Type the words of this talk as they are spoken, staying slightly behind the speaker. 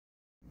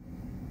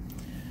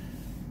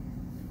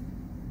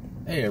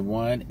Hey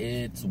everyone,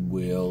 it's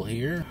Will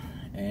here,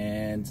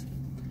 and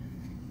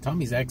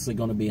Tommy's actually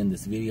going to be in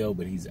this video,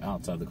 but he's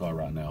outside the car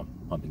right now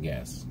pumping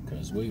gas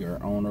because we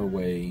are on our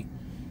way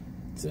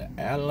to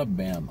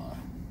Alabama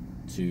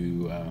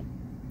to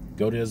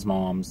go to his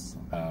mom's.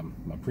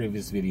 My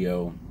previous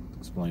video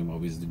explained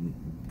what we was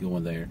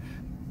going there,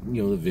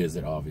 to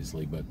visit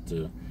obviously, but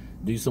to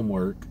do some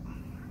work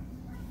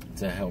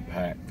to help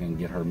pack and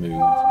get her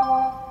moved.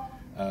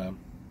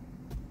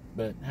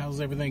 But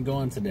how's everything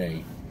going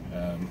today?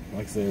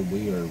 Like I said,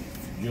 we are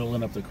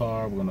fueling up the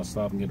car. We're going to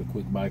stop and get a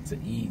quick bite to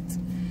eat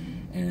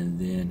and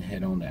then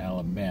head on to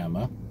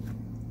Alabama.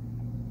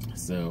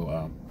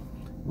 So,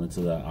 went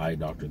to the eye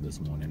doctor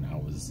this morning. I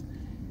was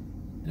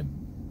in a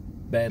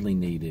badly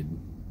needed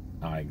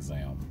eye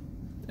exam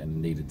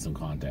and needed some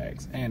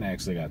contacts, and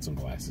actually got some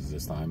glasses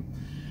this time.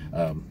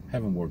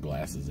 Haven't worn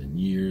glasses in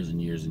years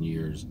and years and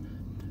years,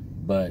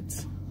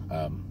 but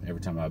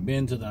every time I've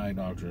been to the eye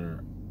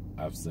doctor,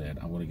 I've said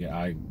I'm going to get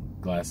eye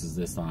glasses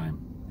this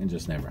time, and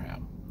just never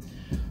have.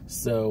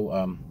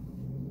 So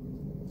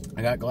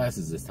I got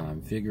glasses this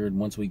time. Figured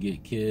once we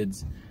get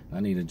kids,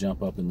 I need to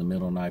jump up in the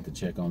middle of the night to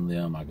check on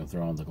them. I can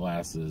throw on the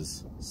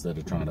glasses instead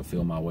of trying to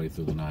feel my way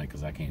through the night,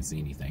 because I can't see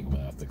anything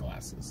without the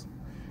glasses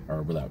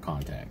or without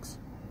contacts.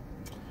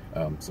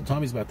 So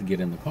Tommy's about to get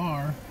in the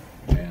car,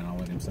 and I'll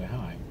let him say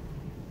hi.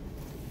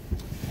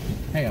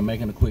 Hey, I'm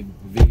making a quick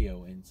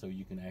video, and so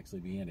you can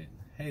actually be in it.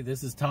 Hey,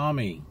 this is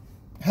Tommy.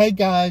 Hey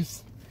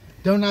guys,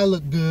 don't I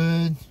look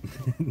good?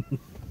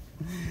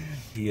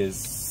 He is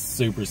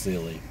super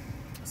silly.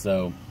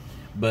 So,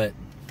 but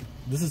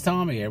this is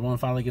Tommy. Everyone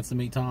finally gets to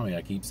meet Tommy.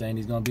 I keep saying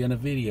he's going to be in a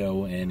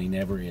video, and he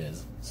never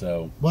is.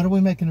 So, what are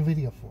we making a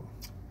video for?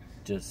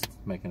 Just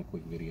making a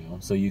quick video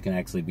so you can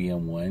actually be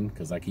in one,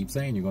 because I keep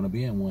saying you're going to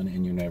be in one,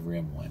 and you're never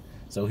in one.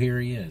 So here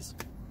he is.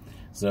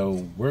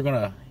 So we're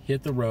going to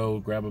hit the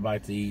road, grab a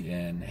bite to eat,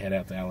 and head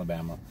out to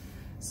Alabama.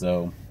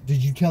 So,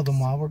 did you tell them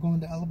why we're going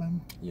to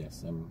Alabama?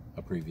 Yes, in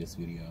a previous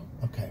video.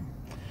 Okay.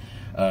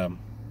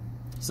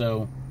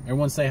 So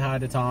everyone say hi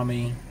to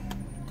Tommy,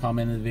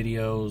 comment in the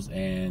videos,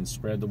 and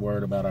spread the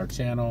word about our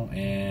channel,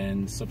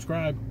 and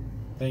subscribe.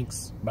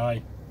 Thanks.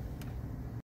 Bye.